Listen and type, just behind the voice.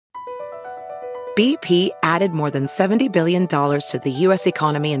BP added more than $70 billion to the U.S.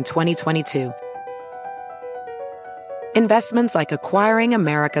 economy in 2022. Investments like acquiring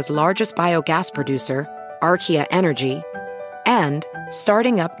America's largest biogas producer, Archaea Energy, and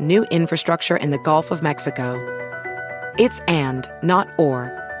starting up new infrastructure in the Gulf of Mexico. It's and, not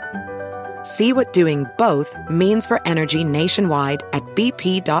or. See what doing both means for energy nationwide at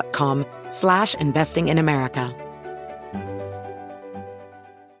bp.com/investing in America.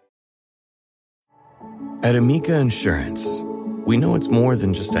 At Amica Insurance, we know it's more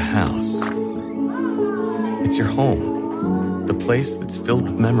than just a house. It's your home, the place that's filled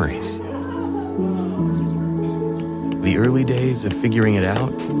with memories. The early days of figuring it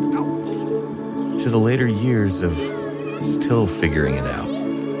out, to the later years of still figuring it out.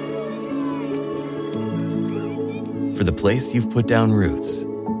 For the place you've put down roots,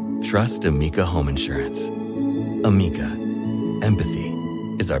 trust Amica Home Insurance. Amica, empathy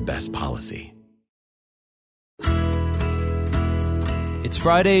is our best policy. It's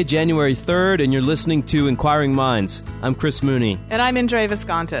Friday, January 3rd, and you're listening to Inquiring Minds. I'm Chris Mooney. And I'm Indre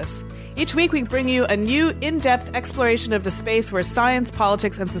Viscontis. Each week we bring you a new, in-depth exploration of the space where science,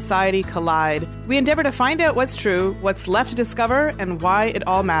 politics, and society collide. We endeavor to find out what's true, what's left to discover, and why it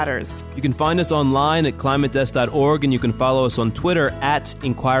all matters. You can find us online at climatedesk.org, and you can follow us on Twitter at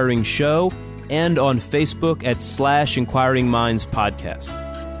Inquiring Show and on Facebook at /Inquiring Minds Podcast.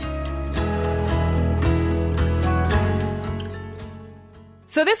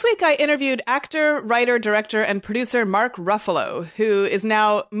 So this week I interviewed actor, writer, director, and producer Mark Ruffalo, who is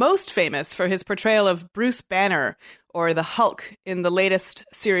now most famous for his portrayal of Bruce Banner, or the Hulk, in the latest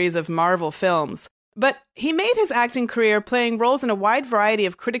series of Marvel films. But he made his acting career playing roles in a wide variety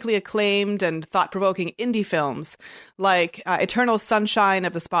of critically acclaimed and thought-provoking indie films, like Eternal Sunshine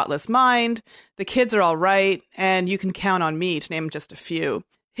of the Spotless Mind, The Kids Are All Right, and You Can Count on Me, to name just a few.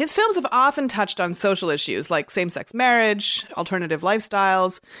 His films have often touched on social issues like same-sex marriage, alternative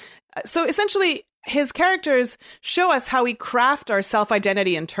lifestyles. So essentially, his characters show us how we craft our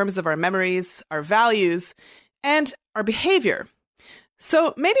self-identity in terms of our memories, our values, and our behavior.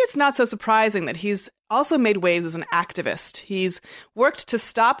 So maybe it's not so surprising that he's also made waves as an activist. He's worked to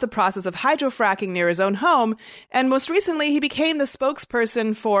stop the process of hydrofracking near his own home, and most recently he became the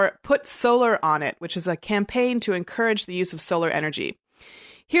spokesperson for Put Solar On It, which is a campaign to encourage the use of solar energy.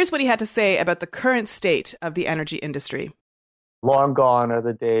 Here's what he had to say about the current state of the energy industry. Long gone are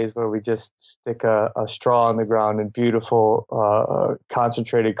the days where we just stick a straw in the ground and beautiful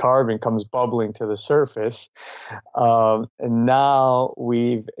concentrated carbon comes bubbling to the surface. And now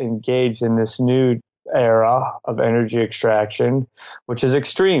we've engaged in this new era of energy extraction, which is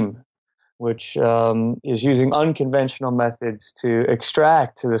extreme, which is using unconventional methods to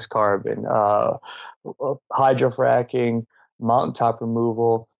extract this carbon, hydrofracking, mountaintop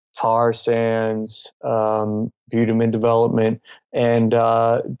removal, tar sands, bitumen development, and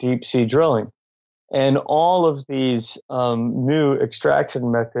deep sea drilling. And all of these new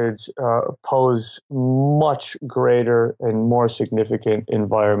extraction methods pose much greater and more significant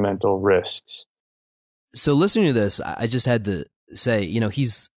environmental risks. So listening to this, I just had to say,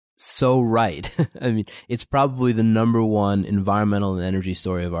 he's so right. I mean, it's probably the number one environmental and energy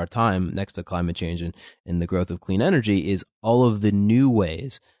story of our time, next to climate change and the growth of clean energy, is all of the new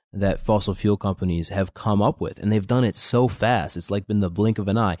ways that fossil fuel companies have come up with. And they've done it so fast. It's like been the blink of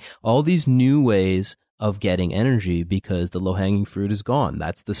an eye. All these new ways of getting energy because the low-hanging fruit is gone.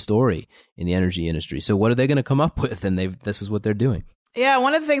 That's the story in the energy industry. So what are they going to come up with? And this is what they're doing. Yeah,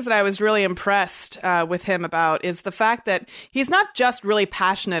 one of the things that I was really impressed with him about is the fact that he's not just really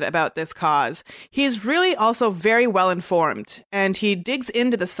passionate about this cause. He's really also very well informed, and he digs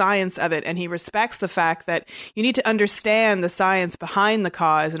into the science of it, and he respects the fact that you need to understand the science behind the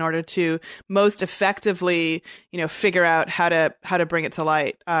cause in order to most effectively, figure out how to bring it to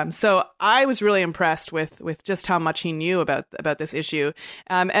light. So I was really impressed with just how much he knew about this issue,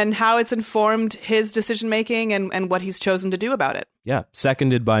 and how it's informed his decision making and what he's chosen to do about it. Yeah,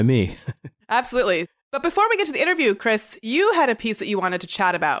 seconded by me. Absolutely. But before we get to the interview, Chris, you had a piece that you wanted to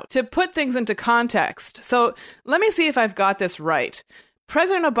chat about to put things into context. So let me see if I've got this right.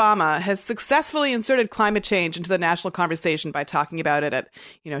 President Obama has successfully inserted climate change into the national conversation by talking about it at,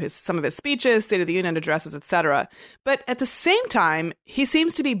 some of his speeches, State of the Union addresses, etc. But at the same time, he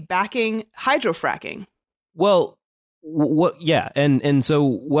seems to be backing hydrofracking. Well, and so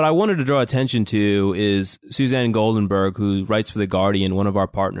what I wanted to draw attention to is Suzanne Goldenberg, who writes for The Guardian, one of our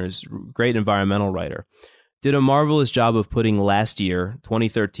partners, great environmental writer, did a marvelous job of putting last year,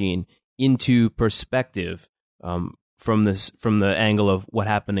 2013, into perspective from the angle of what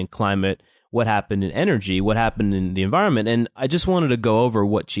happened in climate, what happened in energy, what happened in the environment. And I just wanted to go over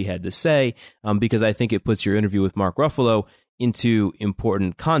what she had to say because I think it puts your interview with Mark Ruffalo into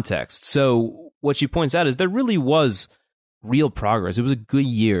important context. So what she points out is there really was real progress. It was a good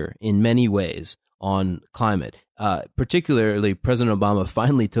year in many ways on climate. Particularly, President Obama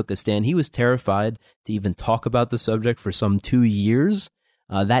finally took a stand. He was terrified to even talk about the subject for some 2 years.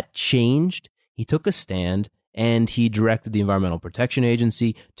 That changed. He took a stand and he directed the Environmental Protection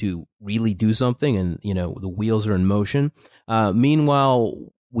Agency to really do something. And, the wheels are in motion. Meanwhile,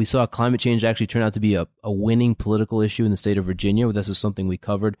 we saw climate change actually turn out to be a winning political issue in the state of Virginia. This is something we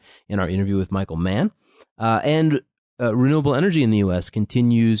covered in our interview with Michael Mann. And renewable energy in the U.S.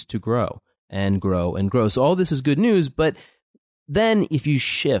 continues to grow and grow and grow. So all this is good news. But then if you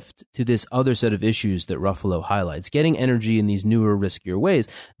shift to this other set of issues that Ruffalo highlights, getting energy in these newer, riskier ways,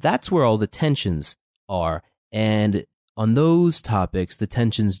 that's where all the tensions are. And on those topics, the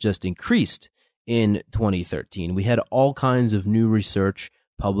tensions just increased in 2013. We had all kinds of new research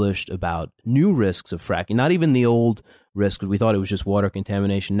published about new risks of fracking, not even the old risk. We thought it was just water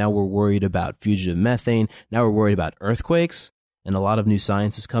contamination. Now we're worried about fugitive methane. Now we're worried about earthquakes. And a lot of new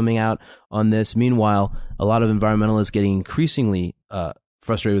science is coming out on this. Meanwhile, a lot of environmentalists getting increasingly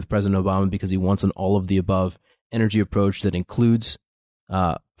frustrated with President Obama because he wants an all-of-the-above energy approach that includes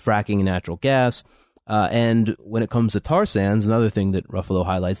fracking and natural gas. And when it comes to tar sands, another thing that Ruffalo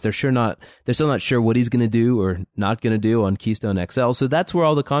highlights, they're still not sure what he's going to do or not going to do on Keystone XL. So that's where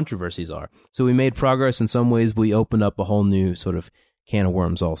all the controversies are. So we made progress in some ways, but we opened up a whole new sort of can of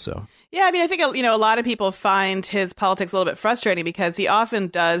worms also. Yeah, I think, a lot of people find his politics a little bit frustrating because he often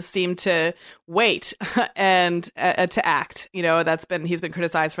does seem to wait and to act. He's been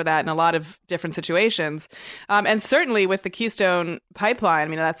criticized for that in a lot of different situations. And certainly with the Keystone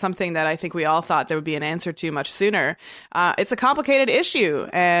pipeline, that's something that I think we all thought there would be an answer to much sooner. It's a complicated issue.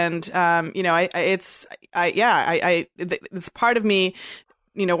 And, it's part of me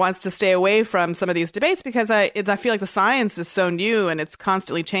wants to stay away from some of these debates because I feel like the science is so new and it's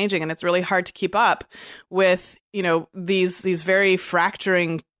constantly changing and it's really hard to keep up with, these very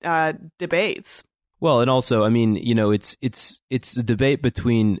fracturing debates. Well, and also, it's a debate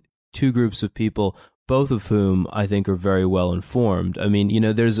between two groups of people, both of whom I think are very well informed.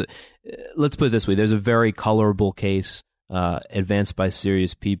 Let's put it this way. There's a very colorable case advanced by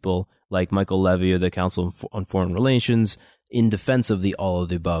serious people like Michael Levy of the Council on Foreign Relations in defense of the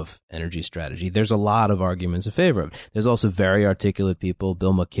all-of-the-above energy strategy. There's a lot of arguments in favor of it. There's also very articulate people,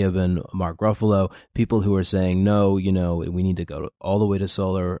 Bill McKibben, Mark Ruffalo, people who are saying, no, we need to go all the way to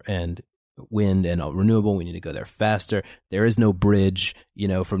solar and wind and renewable. We need to go there faster. There is no bridge,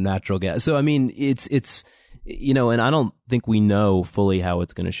 from natural gas. So, it's and I don't think we know fully how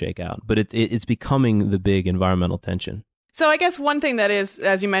it's going to shake out, but it's becoming the big environmental tension. So I guess one thing that is,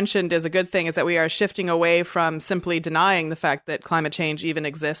 as you mentioned, is a good thing is that we are shifting away from simply denying the fact that climate change even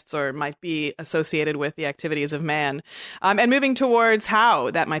exists or might be associated with the activities of man, and moving towards how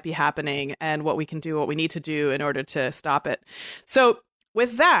that might be happening and what we can do, what we need to do in order to stop it. So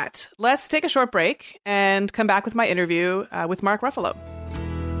with that, let's take a short break and come back with my interview with Mark Ruffalo.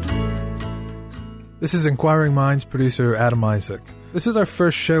 This is Inquiring Minds producer Adam Isaac. This is our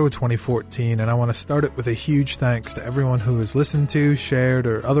first show of 2014, and I want to start it with a huge thanks to everyone who has listened to, shared,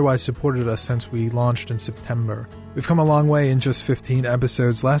 or otherwise supported us since we launched in September. We've come a long way in just 15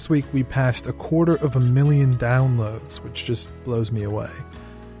 episodes. Last week, we passed 250,000 downloads, which just blows me away.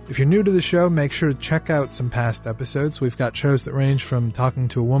 If you're new to the show, make sure to check out some past episodes. We've got shows that range from talking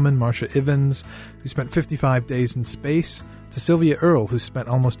to a woman, Marcia Ivins, who spent 55 days in space, to Sylvia Earle, who spent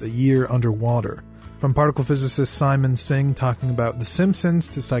almost a year underwater. From particle physicist Simon Singh talking about The Simpsons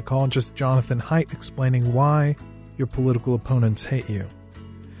to psychologist Jonathan Haidt explaining why your political opponents hate you.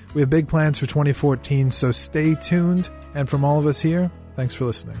 We have big plans for 2014, so stay tuned. And from all of us here, thanks for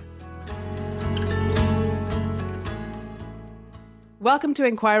listening. Welcome to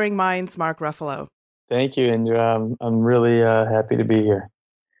Inquiring Minds, Mark Ruffalo. Thank you, Indra. I'm really happy to be here.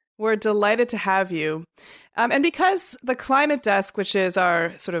 We're delighted to have you. And because the Climate Desk, which is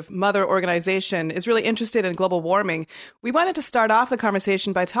our sort of mother organization, is really interested in global warming, we wanted to start off the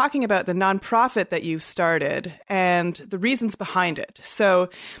conversation by talking about the nonprofit that you've started and the reasons behind it. So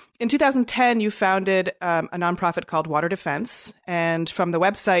in 2010, you founded a nonprofit called Water Defense. And from the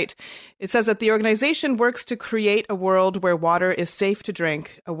website, it says that the organization works to create a world where water is safe to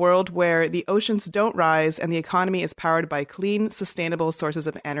drink, a world where the oceans don't rise and the economy is powered by clean, sustainable sources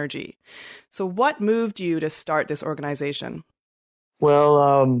of energy. So what moved you to start this organization?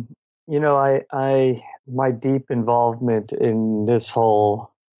 Well, my deep involvement in this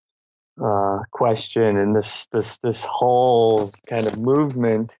whole question, and this whole kind of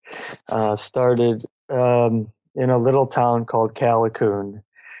movement started in a little town called Callicoon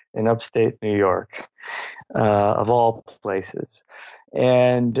in upstate New York, of all places.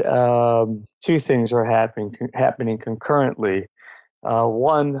 And two things were happening concurrently.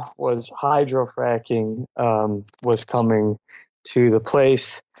 One was hydrofracking was coming to the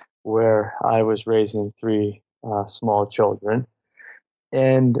place where I was raising three small children.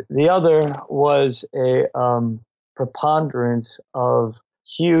 And the other was a preponderance of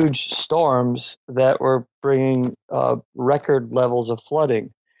huge storms that were bringing record levels of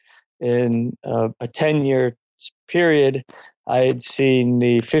flooding. In a 10-year period, I had seen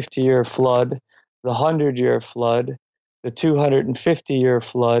the 50-year flood, the 100-year flood, the 250-year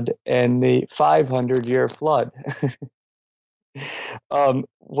flood, and the 500-year flood.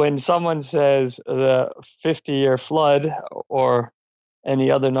 When someone says the 50-year flood or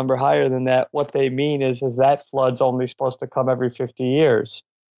any other number higher than that, what they mean is that flood's only supposed to come every 50 years.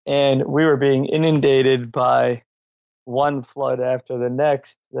 And we were being inundated by one flood after the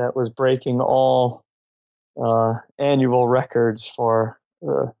next that was breaking all annual records for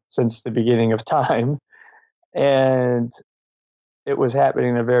since the beginning of time. And it was happening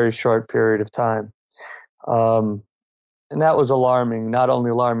in a very short period of time. And that was alarming, not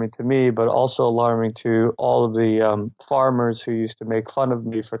only alarming to me, but also alarming to all of the farmers who used to make fun of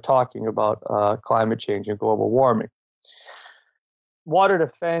me for talking about climate change and global warming. Water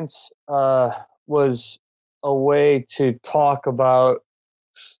defense was a way to talk about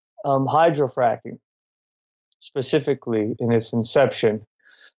hydrofracking, specifically in its inception.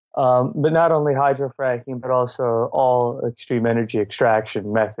 But not only hydrofracking, but also all extreme energy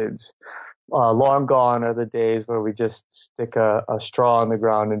extraction methods. Long gone are the days where we just stick a straw in the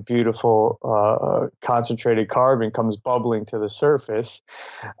ground and beautiful concentrated carbon comes bubbling to the surface.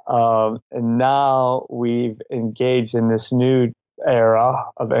 And now we've engaged in this new era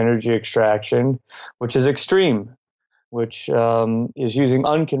of energy extraction, which is extreme, which is using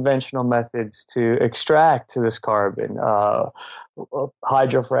unconventional methods to extract this carbon,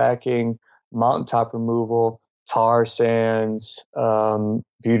 hydrofracking, mountaintop removal, tar sands,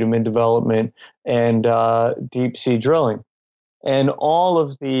 bitumen development, and deep sea drilling. And all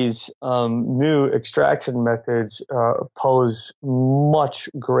of these new extraction methods pose much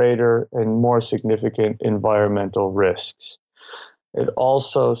greater and more significant environmental risks. It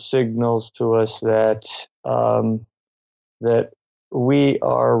also signals to us that that we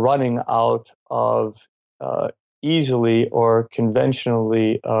are running out of easily or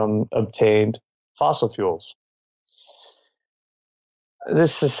conventionally obtained fossil fuels.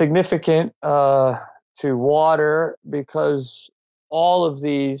 This is significant to water because all of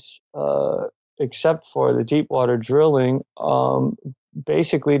these, except for the deep water drilling,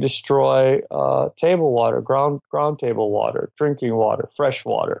 basically destroy table water, ground table water, drinking water, fresh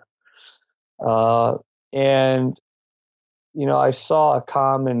water. And, you know, I saw a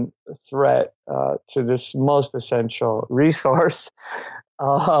common threat to this most essential resource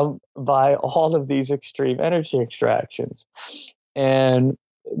by all of these extreme energy extractions, and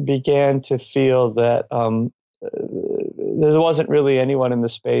began to feel that there wasn't really anyone in the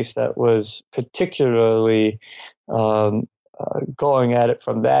space that was particularly going at it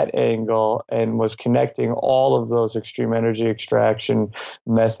from that angle and was connecting all of those extreme energy extraction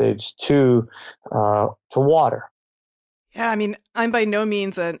methods to water. Yeah, I mean, I'm by no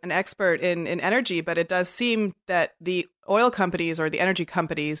means an expert in energy, but it does seem that the oil companies or the energy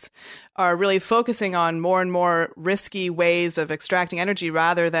companies are really focusing on more and more risky ways of extracting energy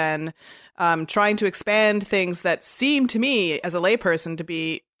rather than trying to expand things that seem to me as a layperson to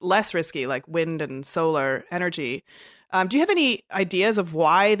be less risky, like wind and solar energy. Do you have any ideas of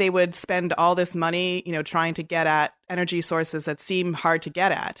why they would spend all this money, you know, trying to get at energy sources that seem hard to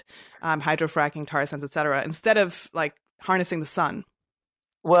get at, hydrofracking, tar sands, et cetera, instead of like harnessing the sun?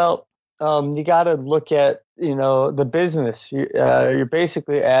 Well, you got to look at, you know, the business. You're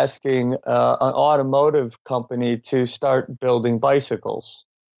basically asking an automotive company to start building bicycles.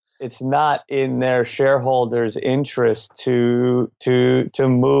 It's not in their shareholders' interest to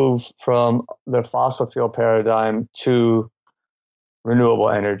move from the fossil fuel paradigm to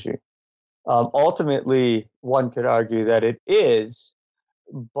renewable energy. Ultimately, one could argue that it is,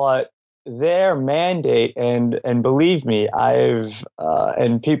 but their mandate, and believe me, I've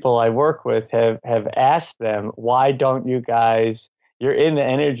and people I work with have asked them, why don't you guys? You're in the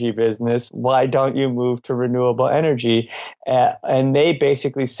energy business. Why don't you move to renewable energy? And they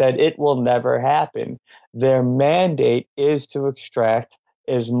basically said it will never happen. Their mandate is to extract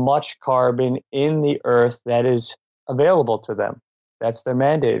as much carbon in the earth that is available to them. That's their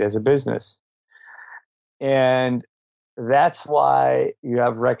mandate as a business. And that's why you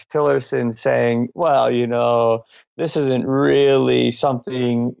have Rex Tillerson saying, well, this isn't really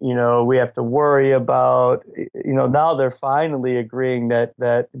something, we have to worry about. Now they're finally agreeing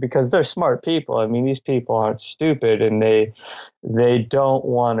that because they're smart people. I mean, these people aren't stupid, and they don't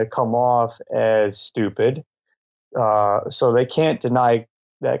want to come off as stupid. So they can't deny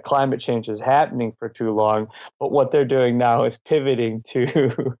that climate change is happening for too long. But what they're doing now is pivoting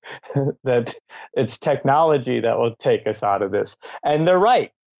to that it's technology that will take us out of this. And they're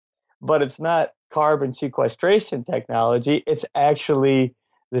right. But it's not carbon sequestration technology. It's actually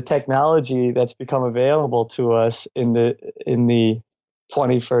the technology that's become available to us in the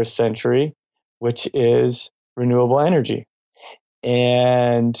 21st century, which is renewable energy.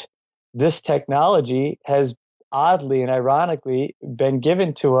 And this technology has oddly and ironically been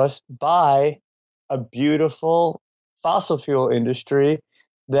given to us by a beautiful fossil fuel industry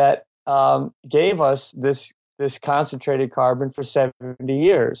that gave us this concentrated carbon for 70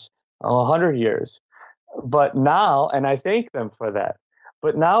 years, 100 years. But now, and I thank them for that,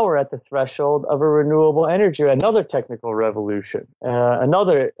 but now we're at the threshold of a renewable energy, another technical revolution,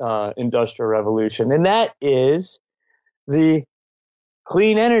 another industrial revolution, and that is the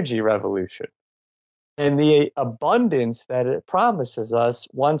clean energy revolution. And the abundance that it promises us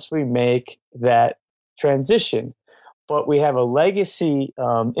once we make that transition. But we have a legacy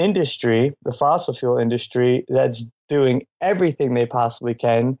industry, the fossil fuel industry, that's doing everything they possibly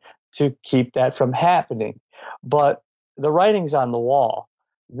can to keep that from happening. But the writing's on the wall.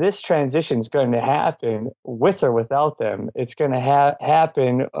 This transition is going to happen with or without them. It's going to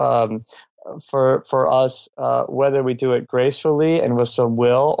happen for us, whether we do it gracefully and with some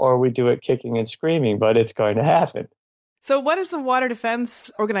will, or we do it kicking and screaming, but it's going to happen. So what does the Water Defense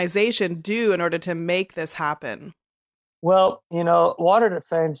Organization do in order to make this happen? Well, water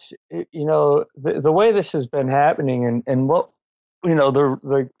defense, the way this has been happening and what,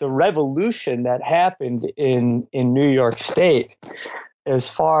 the revolution that happened in New York State, as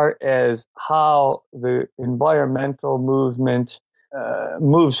far as how the environmental movement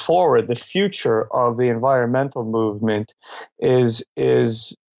moves forward, the future of the environmental movement is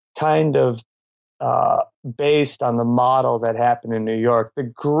kind of based on the model that happened in New York. The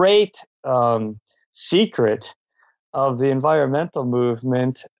great secret of the environmental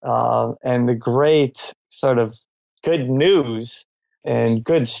movement and the great sort of good news and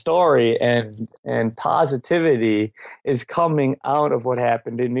good story and positivity is coming out of what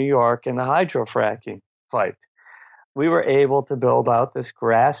happened in New York in the hydrofracking fight. We were able to build out this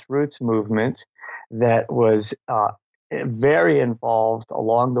grassroots movement that was very involved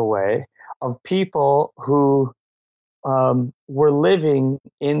along the way of people who were living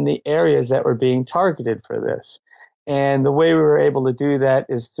in the areas that were being targeted for this. And the way we were able to do that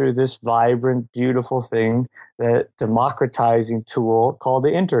is through this vibrant, beautiful thing, that democratizing tool called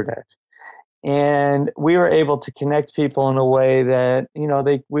the internet. And we were able to connect people in a way that,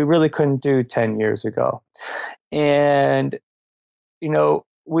 we really couldn't do 10 years ago. And,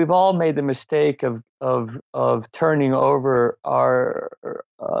 we've all made the mistake of turning over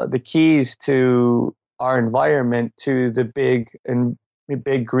the keys to our environment to the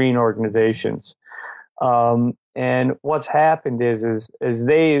big green organizations. And what's happened is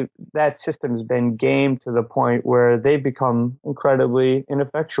that system's been gamed to the point where they've become incredibly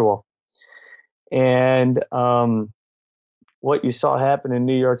ineffectual. And what you saw happen in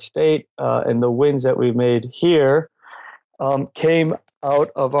New York State and the wins that we made here came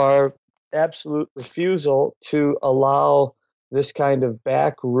out of our absolute refusal to allow this kind of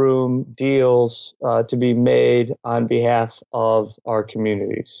backroom deals to be made on behalf of our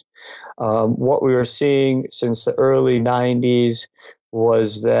communities. What we were seeing since the early 90s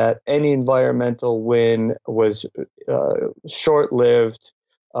was that any environmental win was short-lived,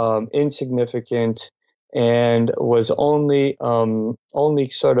 insignificant, and was only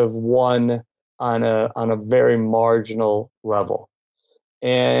sort of won on a very marginal level.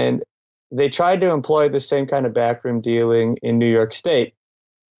 And they tried to employ the same kind of backroom dealing in New York State.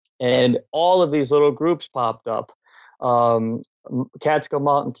 And all of these little groups popped up. Catskill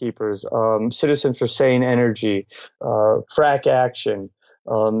Mountain Keepers, Citizens for Sane Energy, Frack Action,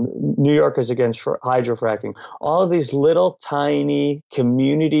 New Yorkers Against Hydrofracking. All of these little tiny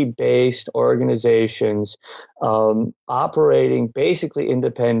community-based organizations operating basically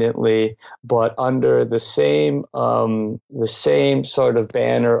independently, but under the same sort of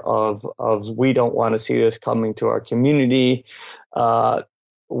banner of we don't want to see this coming to our community.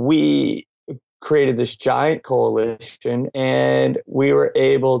 We created this giant coalition, and we were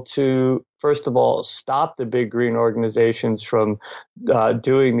able to, first of all, stop the big green organizations from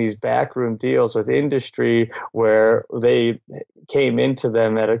doing these backroom deals with industry where they came into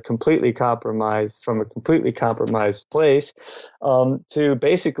them at a completely compromised place, to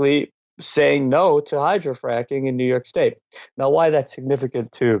basically saying no to hydrofracking in New York State. Now, why that's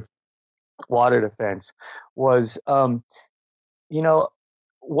significant to water defense was,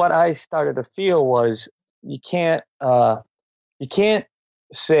 what I started to feel was you can't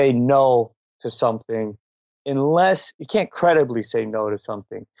say no to something unless you can't credibly say no to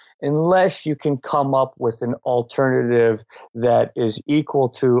something unless you can come up with an alternative that is equal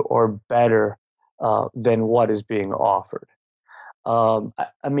to or better than what is being offered.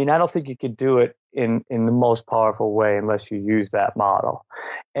 I mean, I don't think you could do it in the most powerful way unless you use that model.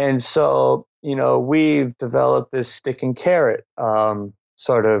 And so, we've developed this stick and carrot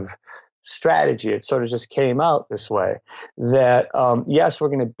sort of strategy. It sort of just came out this way that, yes, we're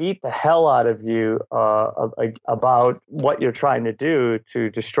going to beat the hell out of you about what you're trying to do to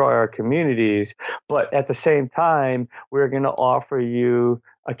destroy our communities. But at the same time, we're going to offer you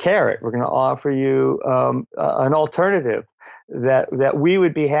a carrot. We're going to offer you an alternative that we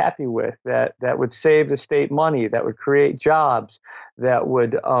would be happy with, that would save the state money, that would create jobs, that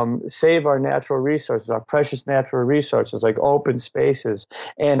would save our natural resources, our precious natural resources like open spaces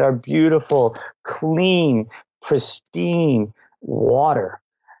and our beautiful, clean, pristine water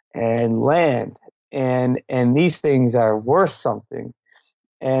and land. And these things are worth something.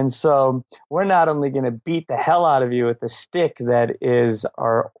 And so we're not only going to beat the hell out of you with the stick that is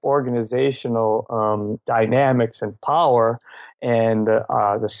our organizational dynamics and power and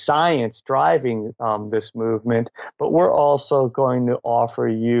the science driving this movement, but we're also going to offer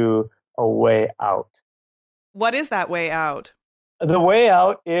you a way out. What is that way out? The way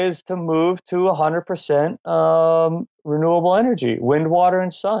out is to move to 100% renewable energy, wind, water,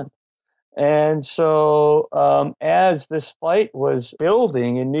 and sun. And so as this fight was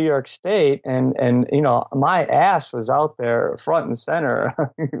building in New York State, and my ass was out there front and center,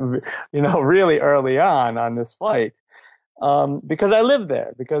 really early on this fight, because I lived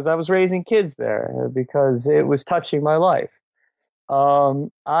there, because I was raising kids there, because it was touching my life.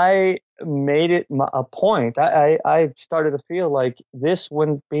 I made it a point. I started to feel like this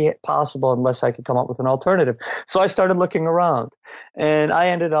wouldn't be possible unless I could come up with an alternative. So I started looking around, and I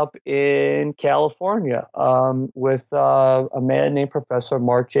ended up in California with a man named Professor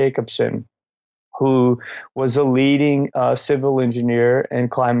Mark Jacobson, who was a leading civil engineer and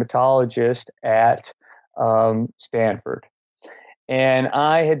climatologist at Stanford. And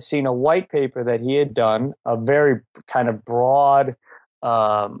I had seen a white paper that he had done, a very kind of broad,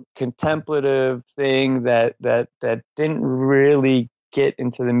 contemplative thing that didn't really get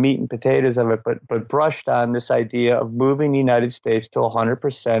into the meat and potatoes of it, but brushed on this idea of moving the United States to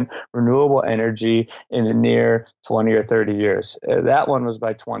 100% renewable energy in the near 20 or 30 years. That one was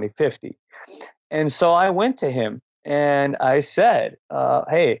by 2050. And so I went to him and I said,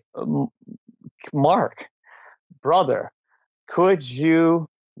 hey, Mark, brother, could you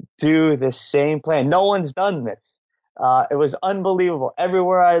do the same plan? No one's done this. It was unbelievable.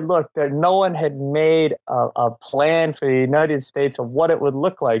 Everywhere I looked, no one had made a plan for the United States of what it would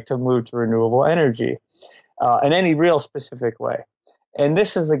look like to move to renewable energy in any real specific way. And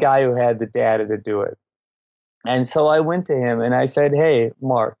this is the guy who had the data to do it. And so I went to him and I said, hey,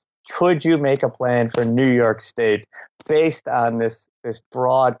 Mark, could you make a plan for New York State based on this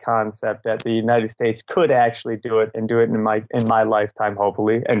broad concept that the United States could actually do it and do it in my lifetime,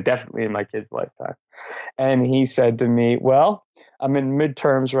 hopefully, and definitely in my kid's lifetime? And he said to me, well, I'm in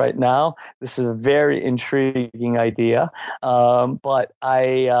midterms right now. This is a very intriguing idea, but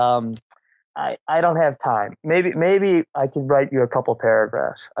I don't have time. Maybe I could write you a couple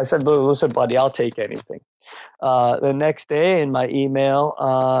paragraphs. I said, listen, buddy, I'll take anything. The next day in my email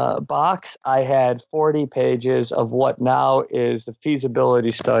box, I had 40 pages of what now is the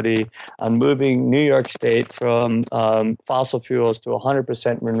feasibility study on moving New York State from fossil fuels to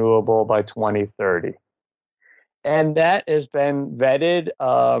 100% renewable by 2030. And that has been vetted.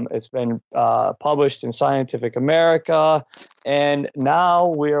 It's been published in Scientific America. And now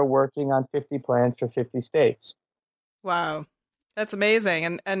we are working on 50 plans for 50 states. Wow. That's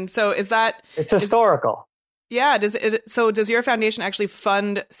amazing. And so is that... It's historical. Yeah. Does your foundation actually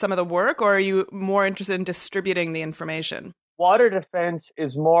fund some of the work, or are you more interested in distributing the information? water defense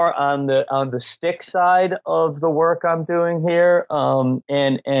is more on the stick side of the work I'm doing here, and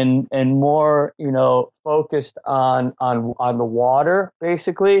more focused on the water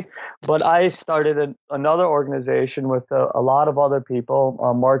basically. But I started another organization with a lot of other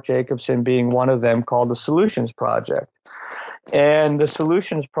people, Mark Jacobson being one of them, called the Solutions Project. And the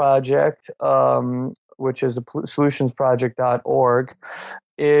Solutions Project, which is the solutionsproject.org,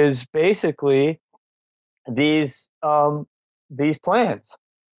 is basically these plans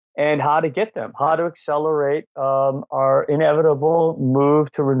and how to get them, how to accelerate our inevitable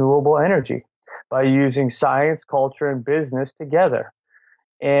move to renewable energy by using science, culture, and business together.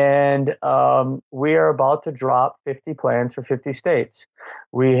 And we are about to drop 50 plans for 50 states.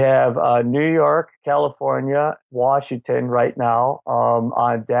 We have New York, California, Washington right now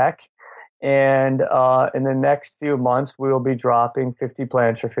on deck. And in the next few months, we will be dropping 50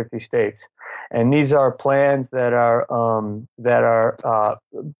 plans for 50 states. And these are plans that are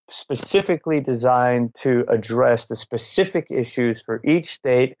specifically designed to address the specific issues for each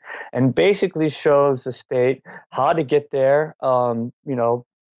state, and basically shows the state how to get there,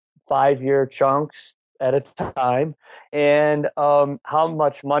 5-year chunks at a time, and how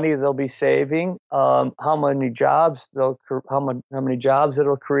much money they'll be saving, how many jobs it'll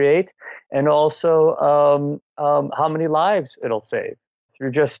create, and also how many lives it'll save through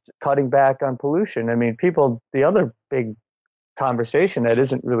just cutting back on pollution. I mean, the other big conversation that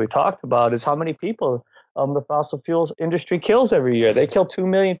isn't really talked about is how many people the fossil fuels industry kills every year. They kill 2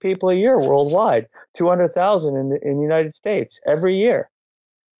 million people a year worldwide, 200,000 in the United States every year.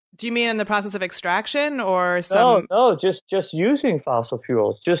 Do you mean in the process of extraction or some? No, just using fossil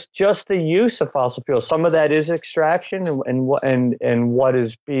fuels, just the use of fossil fuels. Some of that is extraction, and what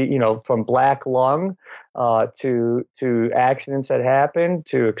is from black lung to accidents that happen,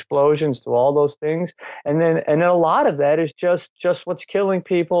 to explosions, to all those things, and then a lot of that is just what's killing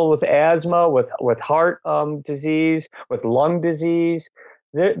people with asthma, with heart disease, with lung disease.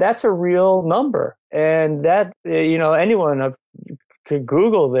 That's a real number, and that anyone could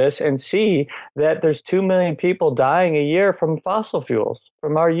Google this and see that there's 2 million people dying a year from fossil fuels,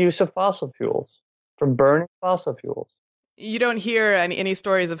 from our use of fossil fuels, from burning fossil fuels. You don't hear any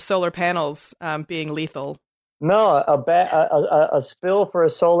stories of solar panels being lethal. No, a spill for a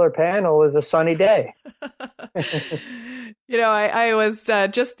solar panel is a sunny day. I was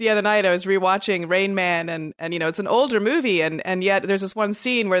just the other night, I was rewatching Rain Man, and it's an older movie, and yet there's this one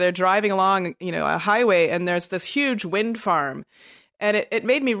scene where they're driving along, a highway, and there's this huge wind farm. And it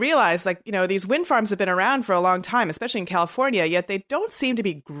made me realize, these wind farms have been around for a long time, especially in California, yet they don't seem to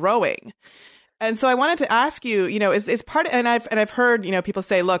be growing. And so I wanted to ask you, is part of, and I've heard, people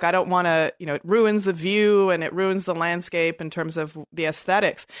say, look, I don't want to, it ruins the view and it ruins the landscape in terms of the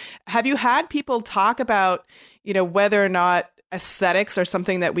aesthetics. Have you had people talk about, whether or not aesthetics are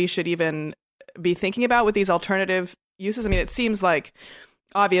something that we should even be thinking about with these alternative uses? I mean, it seems like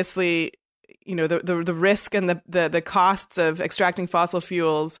obviously, the risk and the costs of extracting fossil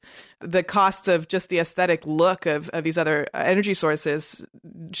fuels, the costs of just the aesthetic look of these other energy sources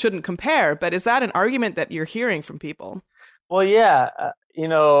shouldn't compare. But is that an argument that you're hearing from people? Well, yeah.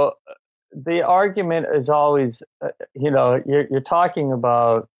 The argument is always, you're talking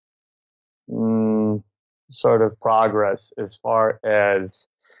about sort of progress as far as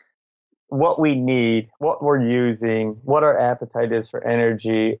what we need, what we're using, what our appetite is for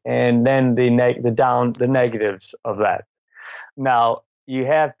energy, and then the negatives of that. Now, you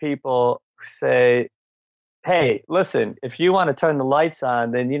have people say, hey, listen, if you want to turn the lights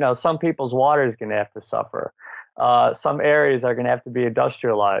on, then, some people's water is going to have to suffer. Some areas are going to have to be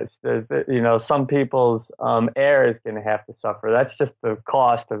industrialized. Some people's air is going to have to suffer. That's just the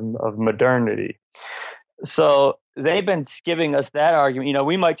cost of modernity. So they've been giving us that argument.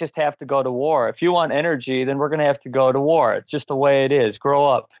 We might just have to go to war. If you want energy, then we're going to have to go to war. It's just the way it is. Grow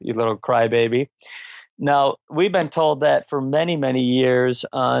up, you little crybaby. Now, we've been told that for many, many years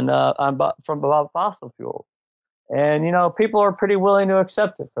about fossil fuels. And, people are pretty willing to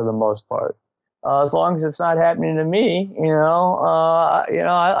accept it for the most part. As long as it's not happening to me,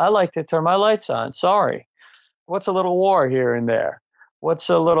 I like to turn my lights on. Sorry. What's a little war here and there? What's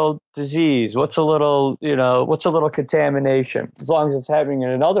a little disease? What's a little contamination? As long as it's happening in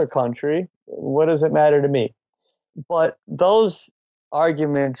another country, what does it matter to me? But those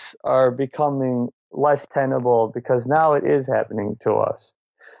arguments are becoming less tenable because now it is happening to us.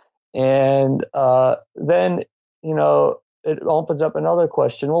 And then, it opens up another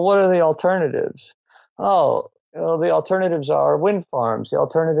question. Well, what are the alternatives? The alternatives are wind farms. The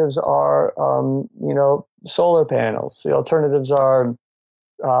alternatives are, solar panels. The alternatives are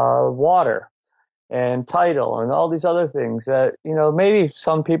water. and title and all these other things that, maybe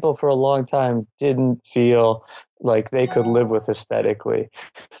some people for a long time didn't feel like they could live with aesthetically.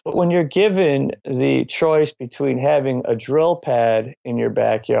 But when you're given the choice between having a drill pad in your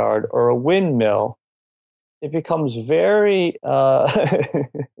backyard or a windmill, it becomes very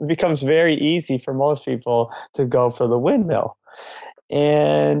it becomes very easy for most people to go for the windmill.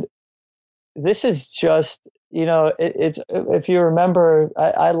 And this is just, it's if you remember,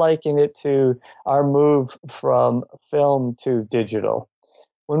 I liken it to our move from film to digital.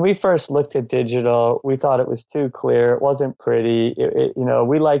 When we first looked at digital, we thought it was too clear. It wasn't pretty.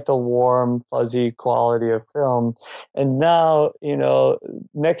 We liked the warm, fuzzy quality of film. And now,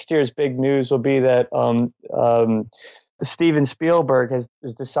 next year's big news will be that Steven Spielberg has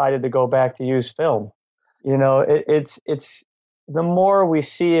decided to go back to use film. It's the more we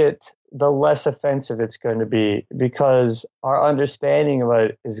see it, the less offensive it's going to be, because our understanding of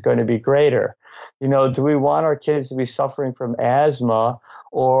it is going to be greater. Do we want our kids to be suffering from asthma,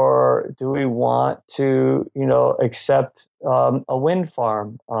 or do we want to, accept a wind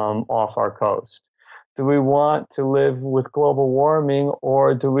farm off our coast? Do we want to live with global warming,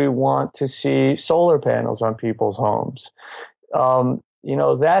 or do we want to see solar panels on people's homes?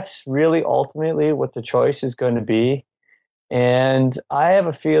 That's really ultimately what the choice is going to be. And I have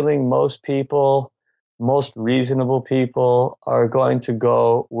a feeling most people, most reasonable people, are going to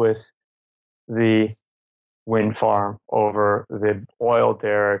go with the wind farm over the oil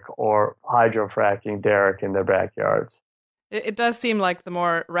derrick or hydrofracking derrick in their backyards. It does seem like the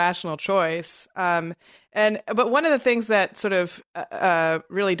more rational choice. But one of the things that sort of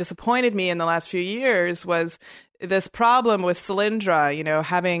really disappointed me in the last few years was this problem with Solyndra,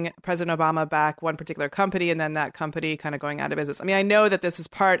 having President Obama back one particular company and then that company kind of going out of business. I mean, I know that this is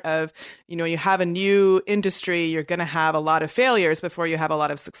part of, you have a new industry, you're going to have a lot of failures before you have a lot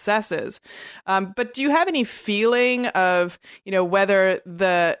of successes. But do you have any feeling of, whether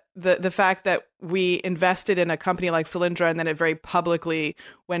the fact that we invested in a company like Solyndra and then it very publicly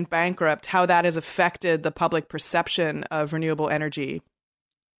went bankrupt, how that has affected the public perception of renewable energy?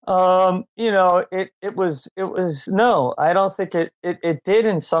 It was no, I don't think it did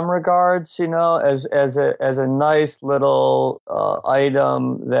in some regards, as a nice little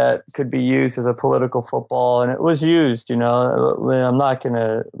item that could be used as a political football, and it was used, I'm not going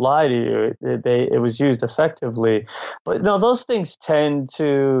to lie to you, it was used effectively, but no, those things tend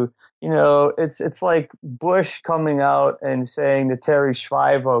to, it's like Bush coming out and saying the Terry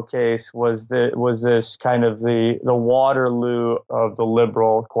Schiavo case was this kind of the Waterloo of the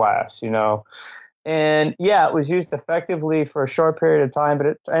liberal class, and yeah, it was used effectively for a short period of time, but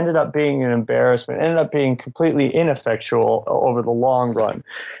it ended up being an embarrassment. It ended up being completely ineffectual over the long run,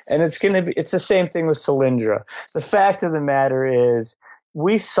 and it's the same thing with Solyndra. The fact of the matter is,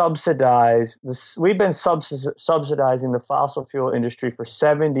 we've been subsidizing the fossil fuel industry for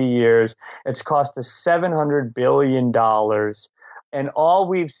 70 years. It's cost us $700 billion. And all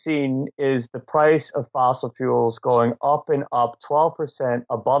we've seen is the price of fossil fuels going up and up 12%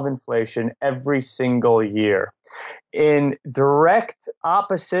 above inflation every single year. In direct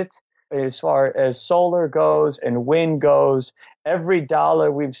opposite, as far as solar goes and wind goes, every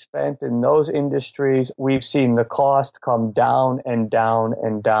dollar we've spent in those industries, we've seen the cost come down and down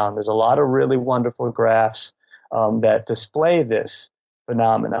and down. There's a lot of really wonderful graphs that display this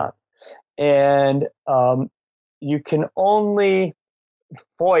phenomenon. And you can only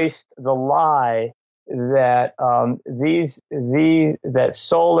foist the lie that that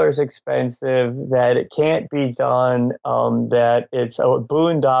solar's expensive, that it can't be done, that it's a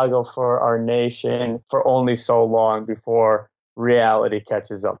boondoggle for our nation for only so long before reality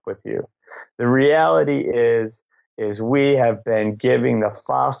catches up with you. The reality is we have been giving the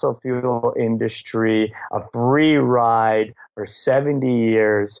fossil fuel industry a free ride for 70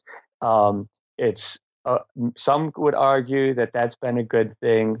 years. Some would argue that that's been a good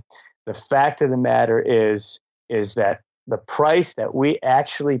thing. The fact of the matter is that the price that we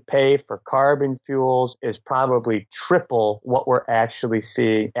actually pay for carbon fuels is probably triple what we're actually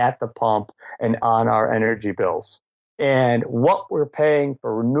seeing at the pump and on our energy bills. And what we're paying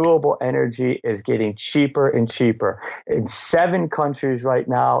for renewable energy is getting cheaper and cheaper. In 7 countries right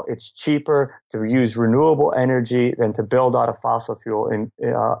now, it's cheaper to use renewable energy than to build out a fossil fuel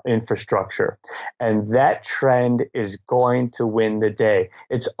infrastructure. And that trend is going to win the day.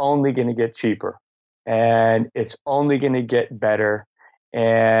 It's only going to get cheaper, and it's only going to get better,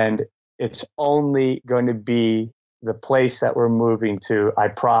 and it's only going to be the place that we're moving to, I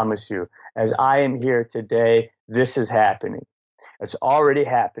promise you. As I am here today, this is happening. It's already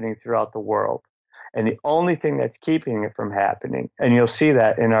happening throughout the world. And the only thing that's keeping it from happening, and you'll see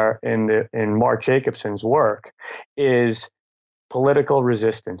that in Mark Jacobson's work, is political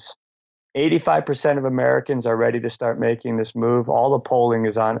resistance. 85% of Americans are ready to start making this move. All the polling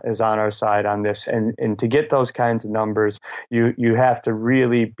is on our side on this, and to get those kinds of numbers, you have to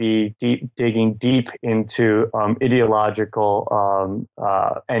really be digging deep into ideological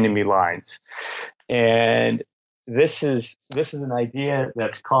enemy lines, and this is an idea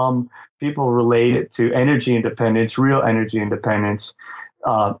that's come. People relate it to energy independence, real energy independence.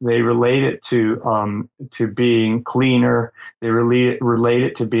 They relate it to being cleaner. They relate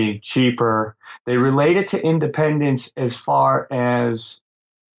it to being cheaper. They relate it to independence as far as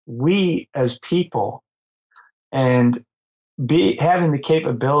we as people and having the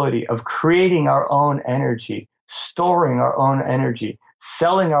capability of creating our own energy, storing our own energy,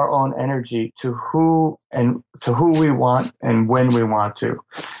 selling our own energy to who we want and when we want to.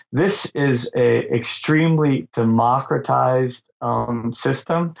 This is a extremely democratized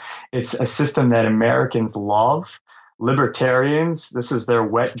system. It's a system that Americans love. Libertarians, this is their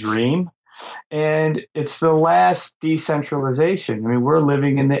wet dream. And it's the last decentralization. I mean, we're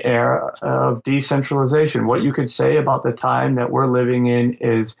living in the era of decentralization. What you could say about the time that we're living in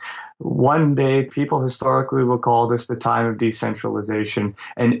is one day people historically will call this the time of decentralization,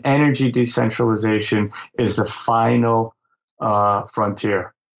 and energy decentralization is the final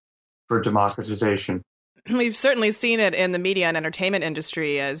frontier for democratization. We've certainly seen it in the media and entertainment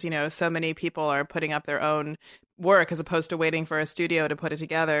industry, as so many people are putting up their own work as opposed to waiting for a studio to put it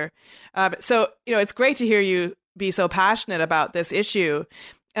together. So it's great to hear you be so passionate about this issue.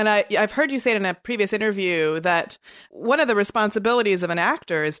 And I've heard you say in a previous interview that one of the responsibilities of an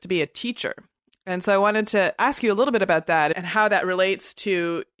actor is to be a teacher. And so I wanted to ask you a little bit about that and how that relates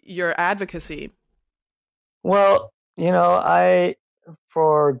to your advocacy. Well,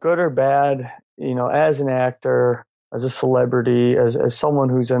 for good or bad, as an actor, as a celebrity, as someone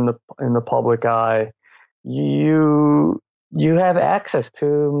who's in the public eye, you have access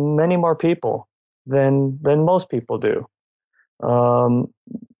to many more people than most people do,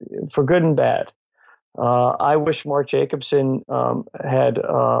 for good and bad. I wish Mark Jacobson had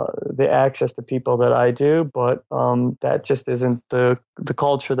the access to people that I do, but that just isn't the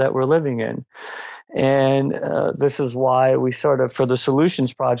culture that we're living in. And this is why we sort of, for the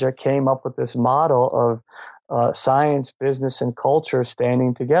Solutions Project, came up with this model of science, business, and culture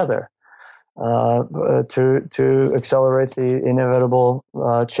standing together to accelerate the inevitable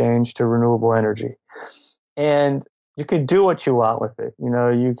change to renewable energy. And you can do what you want with it.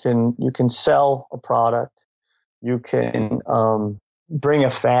 You can sell a product. You can bring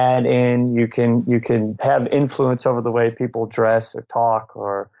a fad in. You can have influence over the way people dress or talk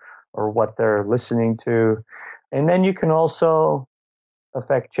or what they're listening to. And then you can also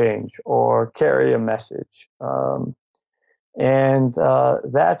affect change or carry a message. And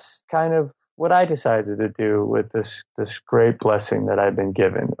that's kind of what I decided to do with this great blessing that I've been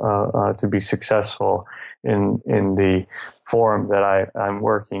given to be successful in the forum that I'm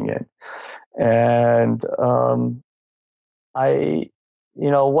working in. And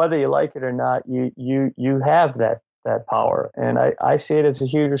whether you like it or not, you have that power, and I see it as a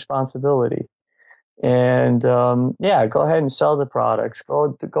huge responsibility. And go ahead and sell the products.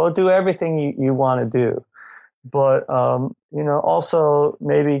 Go do everything you want to do, but also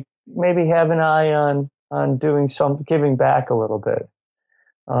maybe have an eye on doing giving back a little bit.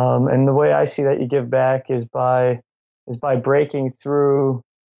 And the way I see that you give back is by breaking through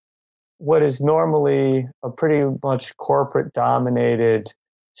what is normally a pretty much corporate dominated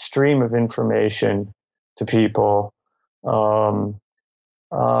stream of information to people,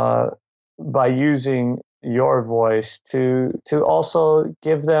 by using your voice to also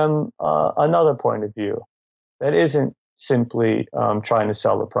give them another point of view that isn't simply trying to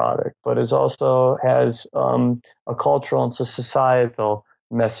sell the product, but has a cultural and societal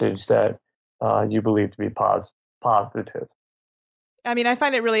message that you believe to be positive. I mean, I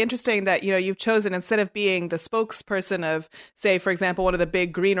find it really interesting that, you've chosen, instead of being the spokesperson of, say, for example, one of the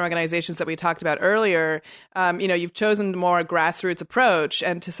big green organizations that we talked about earlier, you've chosen a more grassroots approach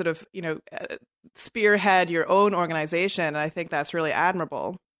and to sort of, spearhead your own organization. And I think that's really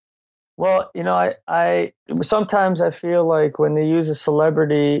admirable. Well, I sometimes I feel like when they use a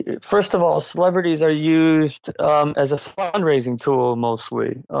celebrity, first of all, celebrities are used as a fundraising tool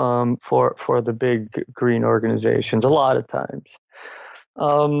mostly for the big green organizations a lot of times.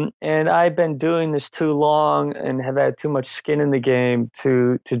 And I've been doing this too long and have had too much skin in the game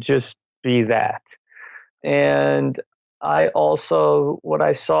to just be that. And what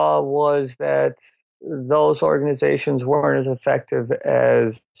I saw was that those organizations weren't as effective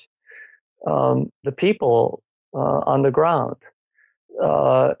as the people on the ground.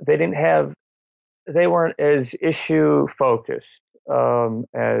 They weren't as issue focused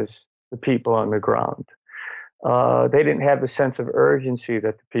as the people on the ground. They didn't have the sense of urgency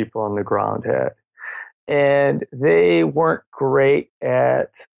that the people on the ground had. And they weren't great at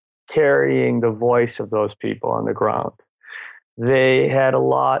carrying the voice of those people on the ground. They had a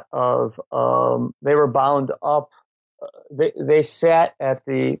lot of, they were bound up. They sat at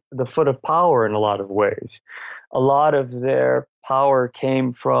the foot of power in a lot of ways. A lot of their power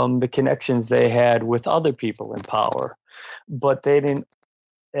came from the connections they had with other people in power. But they didn't,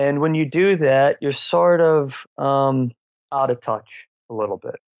 and when you do that, you're sort of out of touch a little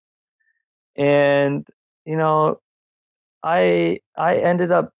bit. And, you know, I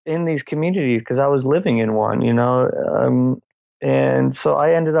ended up in these communities because I was living in one, and so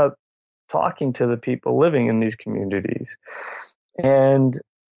I ended up talking to the people living in these communities. And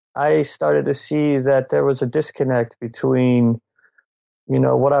I started to see that there was a disconnect between,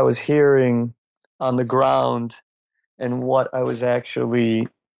 what I was hearing on the ground and what I was actually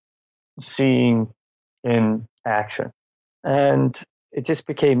seeing in action. And it just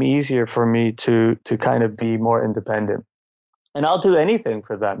became easier for me to kind of be more independent. And I'll do anything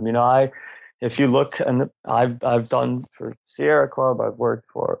for them. If you look, and I've done for Sierra Club, I've worked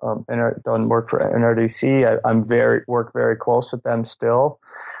for done work for NRDC. Work very close with them still.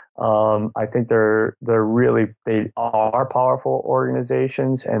 I think they are powerful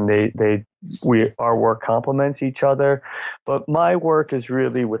organizations, and our work complements each other. But my work is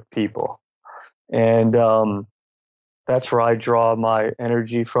really with people, and that's where I draw my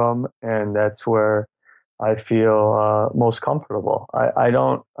energy from, and that's where I feel most comfortable. I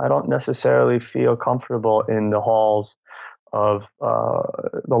don't necessarily feel comfortable in the halls of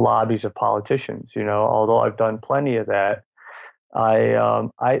the lobbies of politicians. Although I've done plenty of that,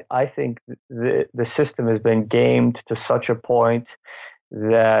 I think the system has been gamed to such a point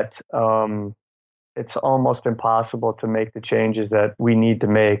that it's almost impossible to make the changes that we need to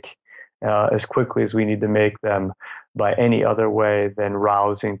make as quickly as we need to make them by any other way than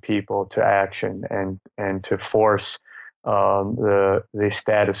rousing people to action and to force the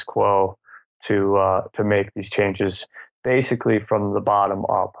status quo to make these changes basically from the bottom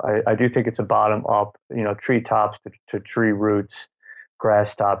up. I do think it's a bottom up, tree tops to tree roots,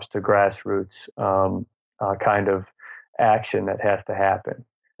 grass tops to grassroots kind of action that has to happen.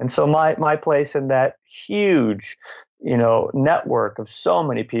 And so my place in that huge network of so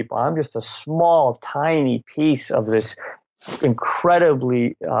many people. I'm just a small, tiny piece of this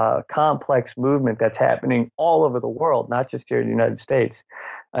incredibly complex movement that's happening all over the world, not just here in the United States.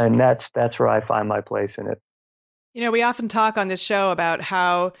 And that's where I find my place in it. We often talk on this show about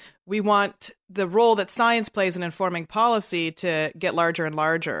how we want the role that science plays in informing policy to get larger and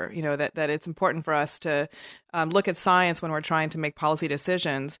larger, that it's important for us to look at science when we're trying to make policy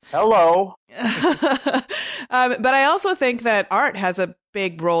decisions. Hello. But I also think that art has a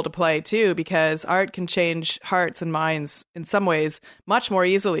big role to play too, because art can change hearts and minds in some ways much more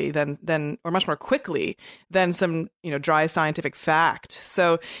easily than or much more quickly than some dry scientific fact.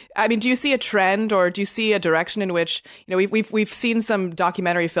 So, I mean, do you see a trend, or do you see a direction in which we've seen some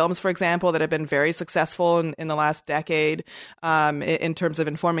documentary films, for example, that have been very successful in the last decade in terms of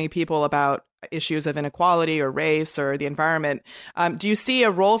informing people about issues of inequality or race or the environment. Do you see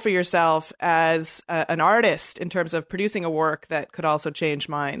a role for yourself as an artist in terms of producing a work that could also change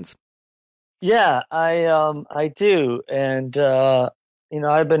minds? Yeah, I do. And,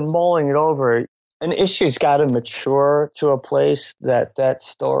 I've been mulling it over. An issue's got to mature to a place that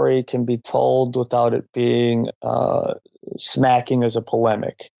story can be told without it being smacking as a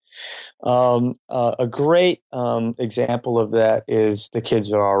polemic. A great example of that is The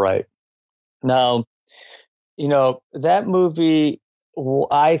Kids Are All Right. Now, that movie,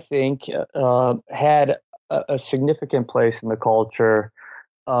 I think, had a significant place in the culture,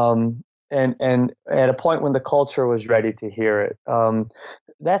 and at a point when the culture was ready to hear it.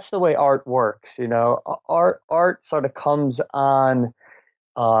 That's the way art works. Art sort of comes on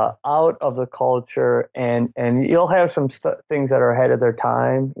out of the culture, and you'll have some things that are ahead of their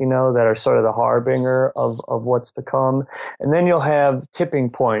time, that are sort of the harbinger of what's to come, and then you'll have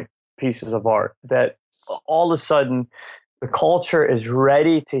tipping point pieces of art that all of a sudden the culture is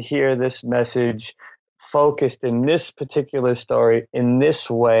ready to hear this message focused in this particular story in this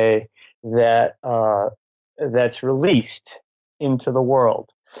way that that's released into the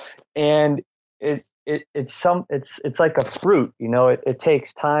world. And it's like a fruit, it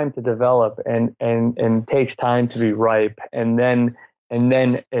takes time to develop and takes time to be ripe, and then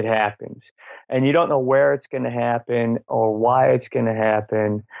it happens, and you don't know where it's going to happen or why it's going to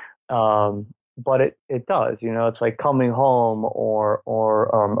happen But it does, it's like Coming Home or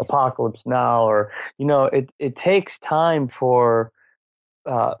Apocalypse Now, or, it takes time for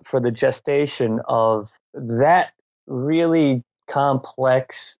the gestation of that really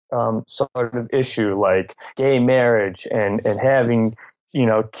complex sort of issue, like gay marriage and having,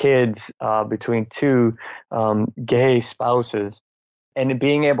 kids between two gay spouses, and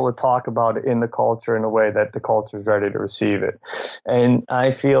being able to talk about it in the culture in a way that the culture is ready to receive it. And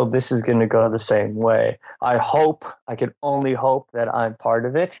I feel this is going to go the same way. I can only hope that I'm part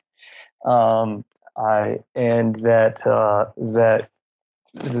of it. That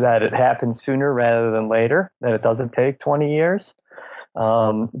it happens sooner rather than later, that it doesn't take 20 years.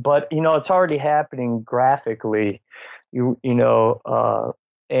 But, it's already happening graphically,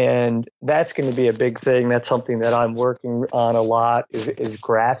 and that's going to be a big thing. That's something that I'm working on a lot, is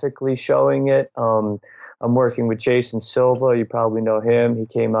graphically showing it. I'm working with Jason Silva. You probably know him. He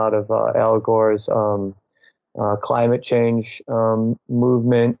came out of Al Gore's climate change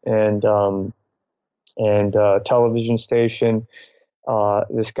movement and television station.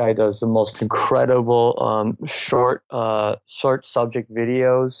 This guy does the most incredible short subject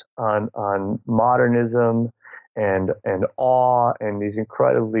videos on modernism and awe, and these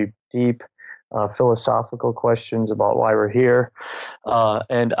incredibly deep philosophical questions about why we're here.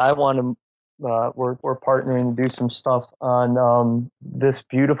 And I want to. We're partnering to do some stuff on this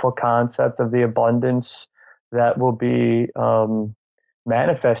beautiful concept of the abundance that will be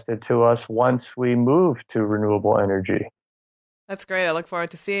manifested to us once we move to renewable energy. That's great. I look forward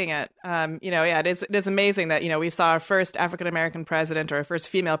to seeing it. It is amazing that, we saw our first African-American president, or our first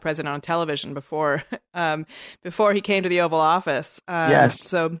female president on television before he came to the Oval Office. Yes.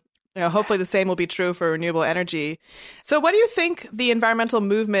 So, hopefully the same will be true for renewable energy. So what do you think the environmental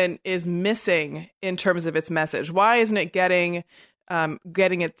movement is missing in terms of its message? Why isn't it getting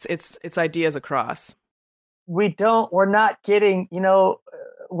its ideas across? We're not getting the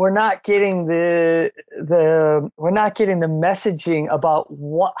messaging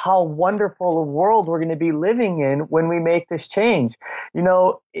about how wonderful a world we're going to be living in when we make this change.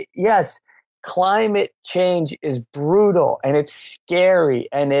 Yes, climate change is brutal and it's scary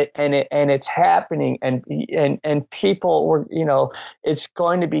and it's happening and people it's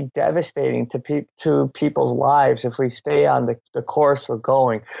going to be devastating to people's lives if we stay on the course we're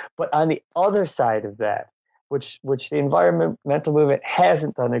going. But on the other side of that, which the environmental movement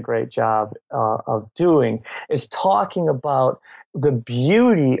hasn't done a great job of doing, is talking about the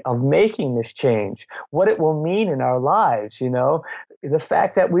beauty of making this change, what it will mean in our lives, the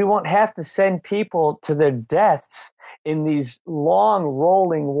fact that we won't have to send people to their deaths in these long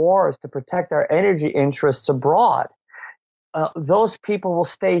rolling wars to protect our energy interests abroad. Those people will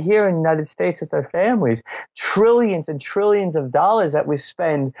stay here in the United States with their families. Trillions and trillions of dollars that we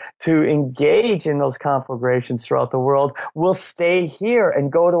spend to engage in those conflagrations throughout the world will stay here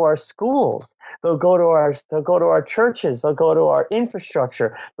and go to our schools. They'll go to our churches. They'll go to our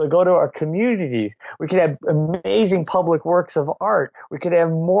infrastructure. They'll go to our communities. We could have amazing public works of art. We could have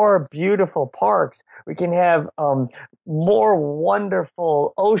more beautiful parks. We can have more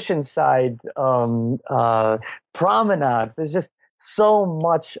wonderful oceanside promenades. There's just so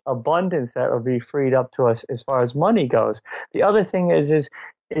much abundance that will be freed up to us as far as money goes. The other thing is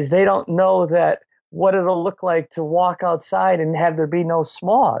they don't know that what it'll look like to walk outside and have there be no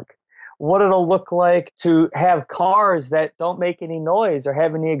smog. What it'll look like to have cars that don't make any noise or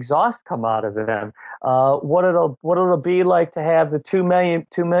have any exhaust come out of them. What it'll be like to have the 2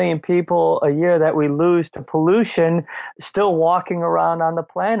 million people a year that we lose to pollution still walking around on the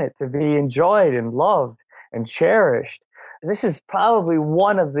planet to be enjoyed and loved and cherished. This is probably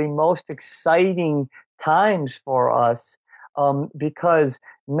one of the most exciting times for us because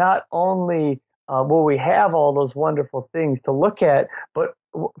not only will we have all those wonderful things to look at, but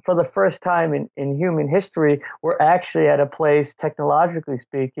for the first time in human history, we're actually at a place, technologically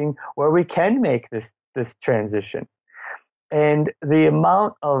speaking, where we can make this transition. And the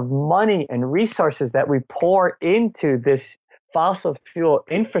amount of money and resources that we pour into this fossil fuel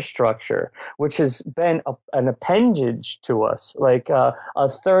infrastructure, which has been an appendage to us, like a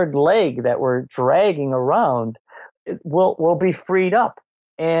third leg that we're dragging around, will be freed up.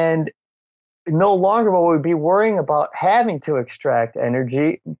 And no longer will we be worrying about having to extract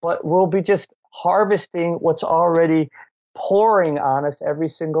energy, but we'll be just harvesting what's already pouring on us every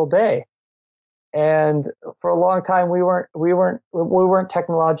single day. And for a long time, we weren't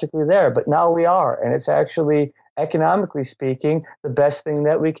technologically there, but now we are, and it's actually, economically speaking, the best thing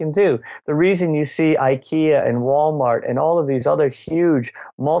that we can do. The reason you see IKEA and Walmart and all of these other huge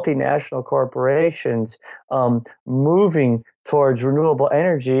multinational corporations moving towards renewable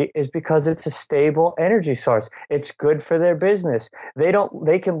energy is because it's a stable energy source. It's good for their business.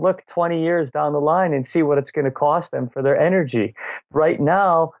 They can look 20 years down the line and see what it's going to cost them for their energy. Right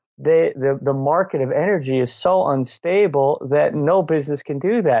now, the market of energy is so unstable that no business can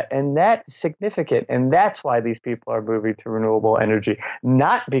do that. And that's significant. And that's why these people are moving to renewable energy,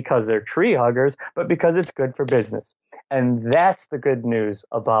 not because they're tree huggers, but because it's good for business. And that's the good news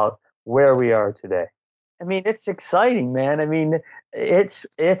about where we are today. I mean, it's exciting, man. I mean, it's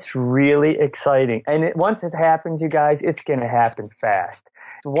really exciting. And once it happens, you guys, it's going to happen fast.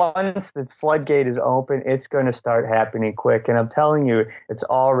 Once the floodgate is open, it's going to start happening quick. And I'm telling you, it's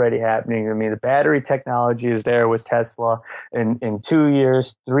already happening. I mean, the battery technology is there with Tesla. In 2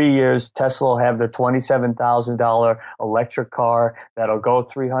 years, 3 years, Tesla will have their $27,000 electric car that'll go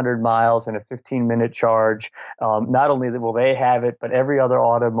 300 miles in a 15-minute charge. Not only will they have it, but every other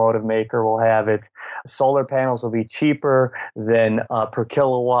automotive maker will have it. Solar panels will be cheaper than per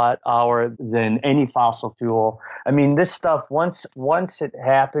kilowatt hour than any fossil fuel. I mean, this stuff, once it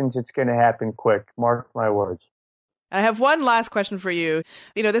happens, it's going to happen quick. Mark my words. I have one last question for you.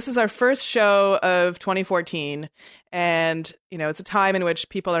 This is our first show of 2014, and, it's a time in which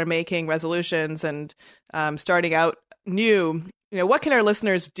people are making resolutions and starting out new. What can our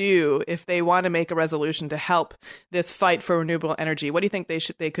listeners do if they want to make a resolution to help this fight for renewable energy? What do you think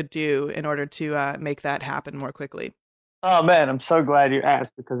they could do in order to make that happen more quickly? Oh, man, I'm so glad you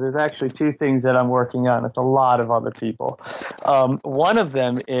asked, because there's actually two things that I'm working on with a lot of other people. One of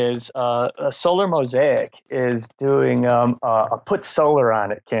them is Solar Mosaic is doing a Put Solar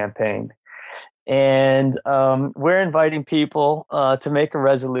On It campaign. And we're inviting people to make a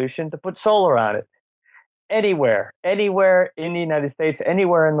resolution to put solar on it. Anywhere in the United States,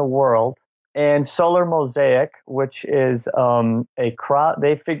 anywhere in the world. And Solar Mosaic, which is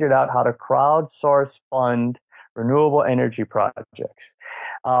they figured out how to crowdsource fund renewable energy projects,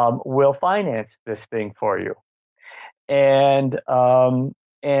 will finance this thing for you. And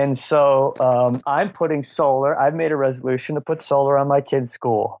so I'm putting solar. I've made a resolution to put solar on my kids'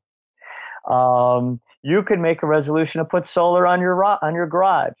 school. You can make a resolution to put solar on your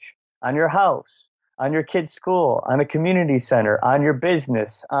garage, on your house, on your kid's school, on a community center, on your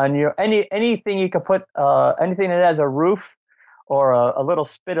business, on your anything you can put, anything that has a roof or a little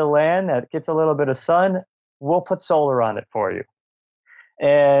spit of land that gets a little bit of sun. We'll put solar on it for you.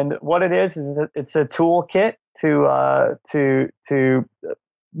 And what it is it's a toolkit to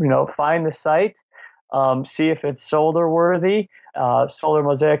find the site, see if it's solar worthy. Solar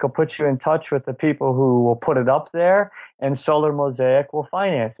Mosaic will put you in touch with the people who will put it up there, and Solar Mosaic will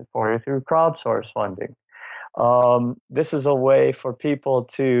finance it for you through crowdsource funding. This is a way for people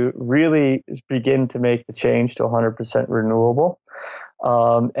to really begin to make the change to 100% renewable.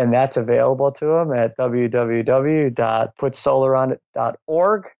 And that's available to them at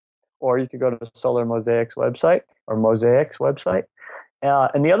www.putsolaronit.org, or you could go to Solar Mosaic's website or Mosaic's website.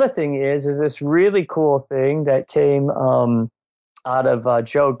 And the other thing is this really cool thing that came out of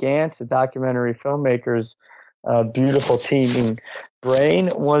Joe Gantz, the documentary filmmaker's beautiful teaming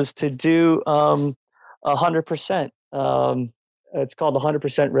brain, was to do 100%. It's called the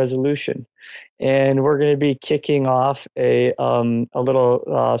 100% resolution. And we're going to be kicking off a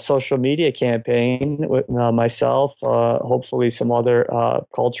little social media campaign with myself, hopefully some other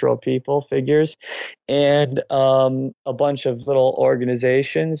cultural people, figures, and a bunch of little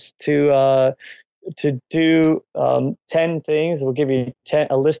organizations to do 10 things. We'll give you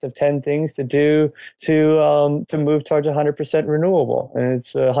a list of 10 things to do to move towards 100% renewable. And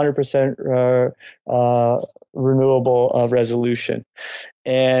it's 100% renewable resolution.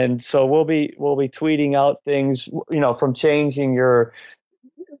 And so we'll be tweeting out things, from changing a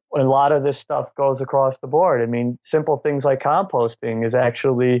lot of this stuff goes across the board. I mean, simple things like composting is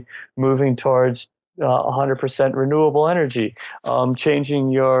actually moving towards 100% renewable energy.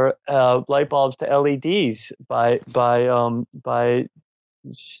 Changing your light bulbs to LEDs by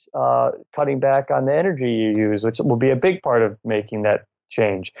cutting back on the energy you use, which will be a big part of making that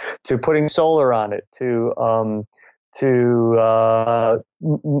change. To putting solar on it. To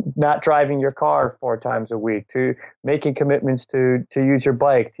not driving your car 4 times a week, to making commitments to use your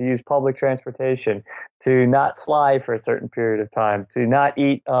bike, to use public transportation, to not fly for a certain period of time, to not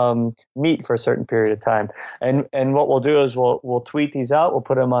eat meat for a certain period of time. And what we'll do is we'll tweet these out. We'll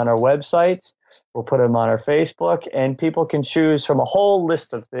put them on our websites. We'll put them on our Facebook, and people can choose from a whole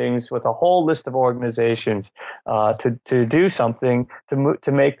list of things with a whole list of organizations to do something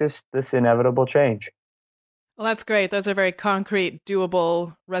to make this inevitable change. Well, that's great. Those are very concrete,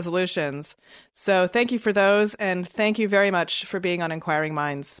 doable resolutions. So thank you for those, and thank you very much for being on Inquiring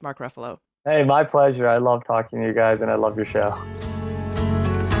Minds, Mark Ruffalo. Hey, my pleasure. I love talking to you guys, and I love your show.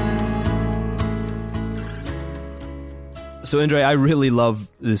 So, Andre, I really love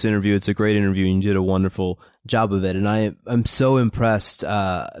this interview. It's a great interview, and you did a wonderful job of it. And I'm so impressed,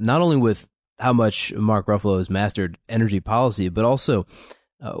 not only with how much Mark Ruffalo has mastered energy policy, but also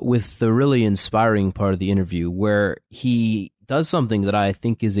with the really inspiring part of the interview where he does something that I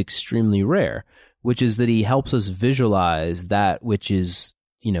think is extremely rare, which is that he helps us visualize that which is,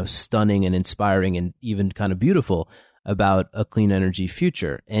 stunning and inspiring and even kind of beautiful about a clean energy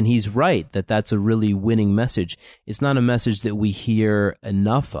future. And he's right that that's a really winning message. It's not a message that we hear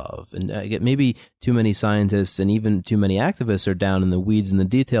enough of. And maybe too many scientists and even too many activists are down in the weeds and the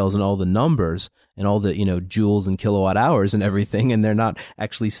details and all the numbers and all the, joules and kilowatt hours and everything. And they're not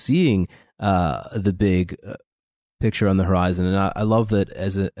actually seeing the big picture on the horizon. And I love that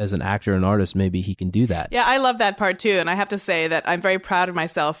as an actor and artist, maybe he can do that. Yeah, I love that part too. And I have to say that I'm very proud of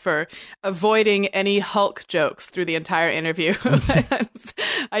myself for avoiding any Hulk jokes through the entire interview.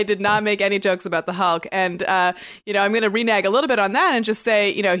 I did not make any jokes about the Hulk. And, I'm going to renege a little bit on that and just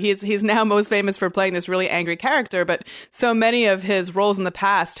say, he's now most famous for playing this really angry character. But so many of his roles in the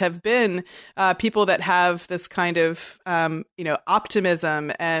past have been people that have this kind of,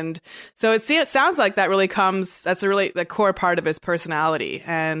 optimism. And so it sounds like that really that's really the core part of his personality.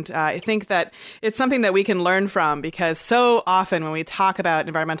 And I think that it's something that we can learn from, because so often when we talk about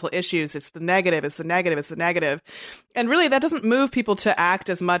environmental issues, it's the negative, it's the negative, it's the negative. And really that doesn't move people to act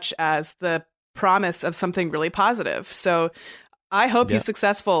as much as the promise of something really positive. So I hope he's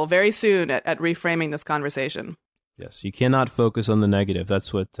successful very soon at reframing this conversation. Yes, you cannot focus on the negative.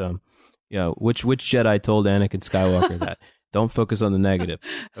 That's what, which Jedi told Anakin Skywalker that. Don't focus on the negative.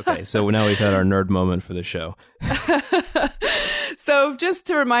 Okay, so now we've had our nerd moment for the show. So just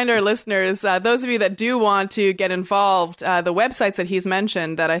to remind our listeners, those of you that do want to get involved, the websites that he's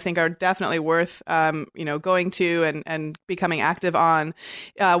mentioned that I think are definitely worth, going to and becoming active on.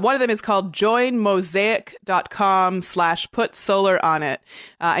 One of them is called joinmosaic.com/put solar on it.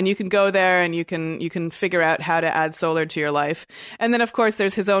 And you can go there and you can figure out how to add solar to your life. And then, of course,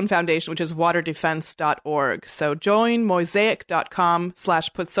 there's his own foundation, which is waterdefense.org. So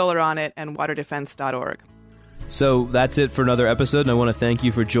joinmosaic.com/put solar on it and waterdefense.org. So that's it for another episode, and I want to thank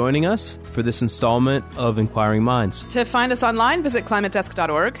you for joining us for this installment of Inquiring Minds. To find us online, visit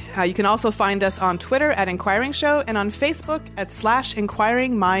climatedesk.org. You can also find us on Twitter at Inquiring Show and on Facebook at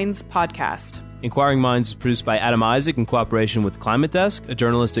 /Inquiring Minds Podcast. Inquiring Minds is produced by Adam Isaac in cooperation with Climate Desk, a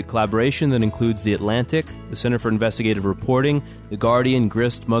journalistic collaboration that includes The Atlantic, the Center for Investigative Reporting, The Guardian,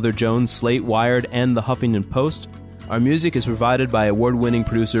 Grist, Mother Jones, Slate, Wired, and The Huffington Post. Our music is provided by award-winning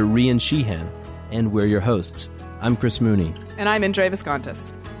producer Rian Sheehan, and we're your hosts. I'm Chris Mooney. And I'm Indre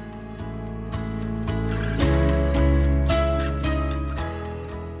Viscontis.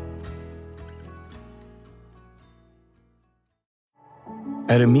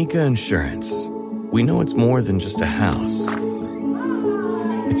 At Amica Insurance, we know it's more than just a house.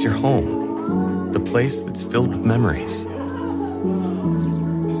 It's your home, the place that's filled with memories.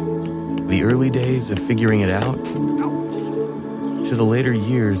 The early days of figuring it out, to the later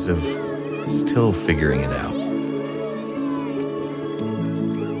years of still figuring it out.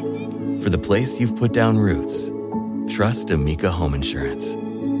 For the place you've put down roots, trust Amica Home Insurance.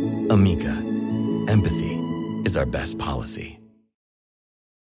 Amica, empathy is our best policy.